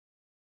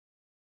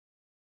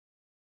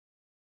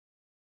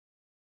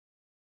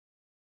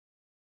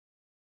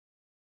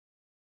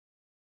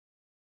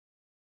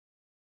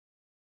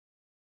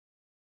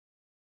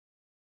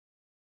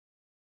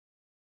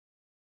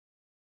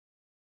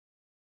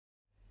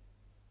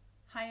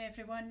Hi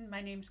everyone,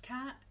 my name's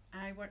Kat.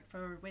 I work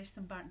for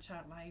Western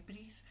Bartonshire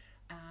Libraries.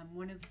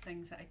 One of the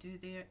things that I do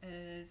there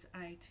is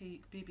I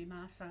take baby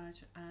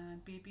massage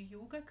and baby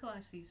yoga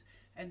classes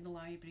in the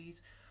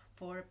libraries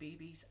for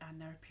babies and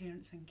their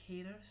parents and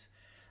carers.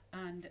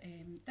 And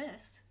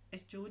this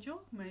is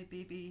Jojo, my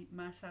baby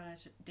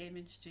massage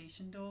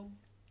demonstration doll.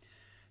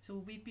 So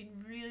we've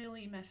been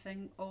really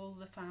missing all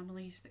the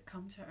families that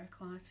come to our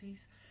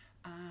classes,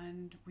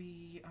 and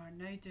we are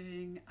now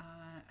doing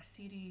a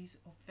series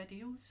of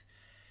videos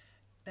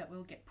that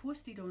will get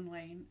posted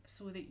online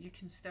so that you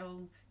can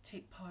still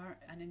take part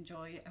and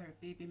enjoy our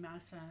baby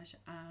massage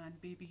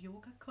and baby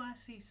yoga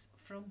classes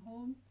from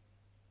home.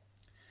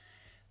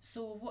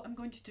 So what I'm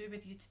going to do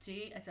with you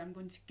today is I'm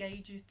going to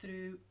guide you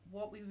through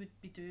what we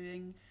would be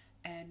doing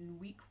in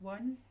week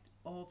 1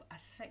 of a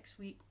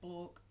 6-week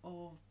block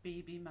of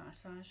baby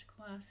massage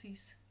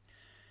classes.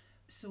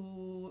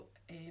 So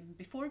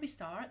before we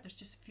start, there's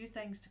just a few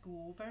things to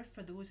go over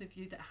for those of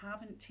you that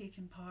haven't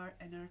taken part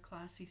in our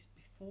classes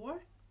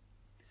before.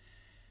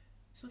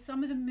 So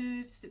some of the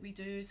moves that we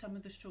do, some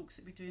of the strokes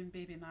that we do in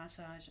baby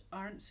massage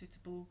aren't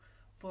suitable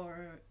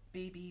for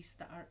babies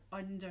that are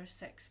under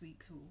 6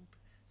 weeks old.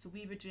 So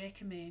we would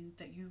recommend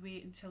that you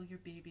wait until your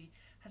baby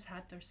has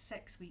had their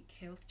 6-week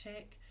health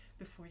check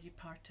before you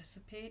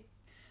participate.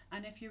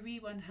 And if your wee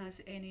one has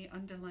any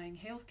underlying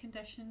health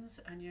conditions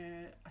and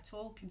you're at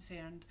all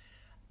concerned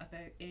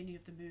about any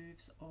of the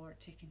moves or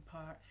taking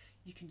part,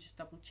 you can just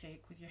double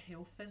check with your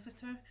health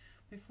visitor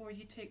before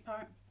you take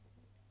part.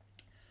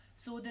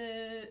 So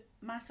the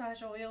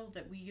massage oil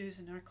that we use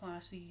in our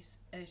classes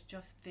is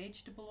just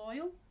vegetable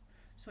oil.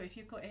 So if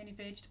you've got any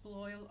vegetable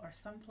oil or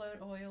sunflower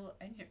oil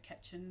in your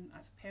kitchen,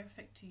 that's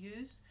perfect to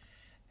use.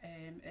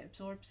 It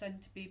absorbs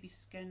into baby's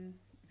skin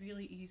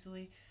really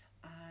easily,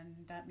 and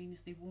that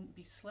means they won't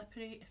be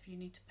slippery if you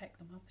need to pick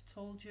them up at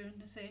all during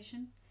the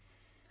session.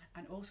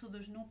 And also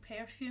there's no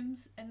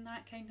perfumes in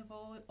that kind of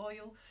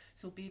oil,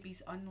 so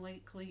baby's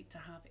unlikely to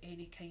have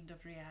any kind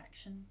of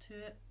reaction to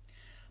it.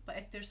 But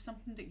if there's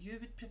something that you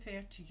would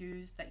prefer to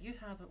use that you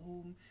have at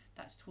home,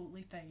 that's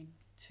totally fine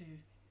too.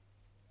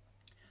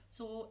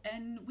 So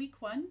in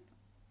week 1,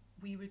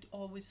 we would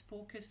always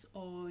focus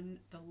on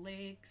the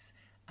legs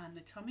and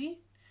the tummy.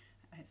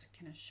 It's a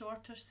kind of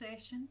shorter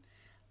session,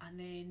 and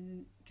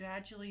then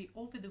gradually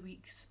over the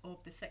weeks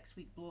of the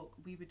 6-week block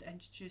we would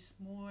introduce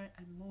more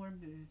and more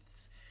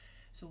moves.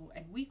 So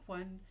in week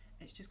 1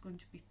 it's just going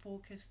to be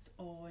focused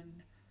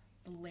on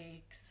the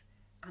legs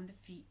and the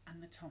feet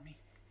and the tummy.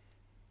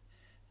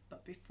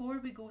 But before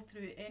we go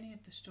through any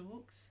of the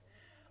strokes,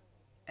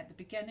 at the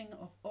beginning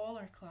of all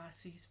our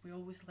classes we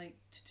always like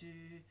to do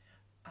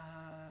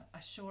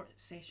a short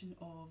session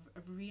of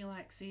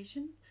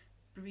relaxation,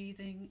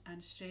 breathing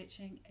and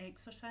stretching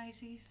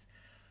exercises.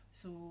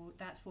 So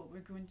that's what we're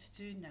going to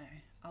do now.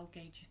 I'll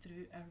guide you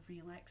through a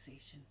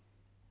relaxation.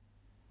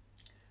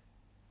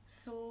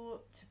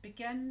 So to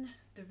begin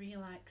the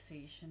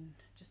relaxation,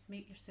 just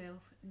make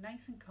yourself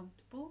nice and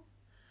comfortable,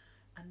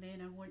 and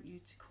then I want you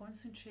to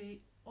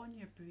concentrate on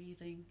your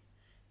breathing.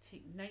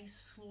 Take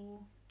nice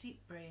slow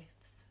deep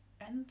breaths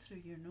in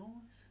through your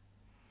nose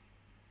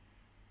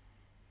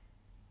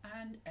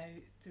and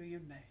out through your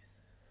mouth.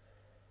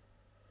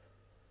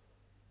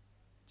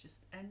 Just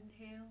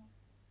inhale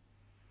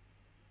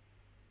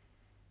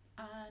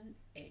and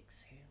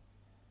exhale.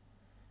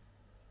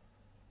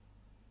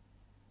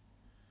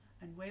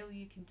 And while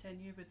you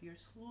continue with your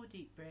slow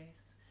deep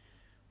breaths,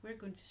 we're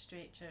going to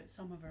stretch out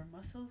some of our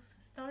muscles,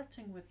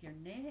 starting with your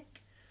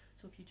neck.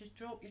 So if you just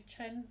drop your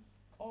chin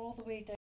all the way down